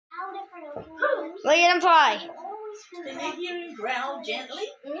Look at him play. Can you hear him growl gently?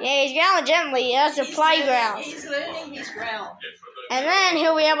 Yeah, he's growling gently. That's a playground. He's learning his growl. And then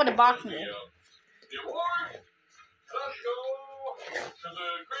he'll be able to bark more. You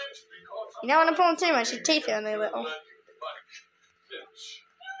don't want to pull him too much. His teeth are only little.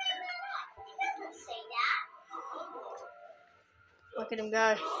 Look at him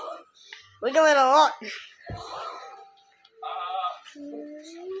go. Wiggle it a lot.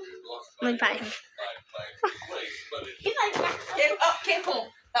 Let me pat him. Careful.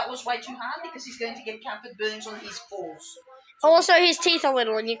 That was way too hard because he's going to get carpet burns on his paws. Also, his teeth are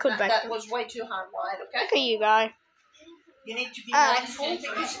little and you could back That them. was way too hard, right? Okay? Look at you go. You need to be mindful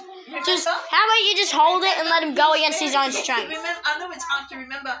because How about you just hold it and let him go against his own strength? I know it's hard to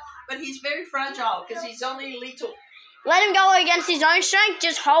remember, but he's very fragile because he's only little. Let him go against his own strength.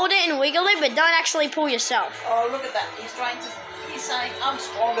 Just hold it and wiggle it, but don't actually pull yourself. Oh, look at that. He's saying, I'm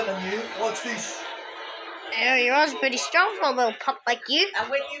stronger than you. Watch this. Yeah, you was pretty strong for a little pup like you. And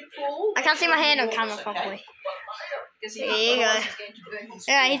when you pull... I can't see my hand on camera properly. There you go.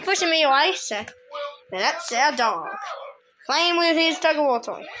 Yeah, he's pushing me away, so that's our dog. Playing with his tug-of-war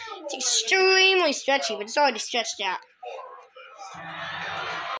toy. It's extremely stretchy, but it's already stretched out.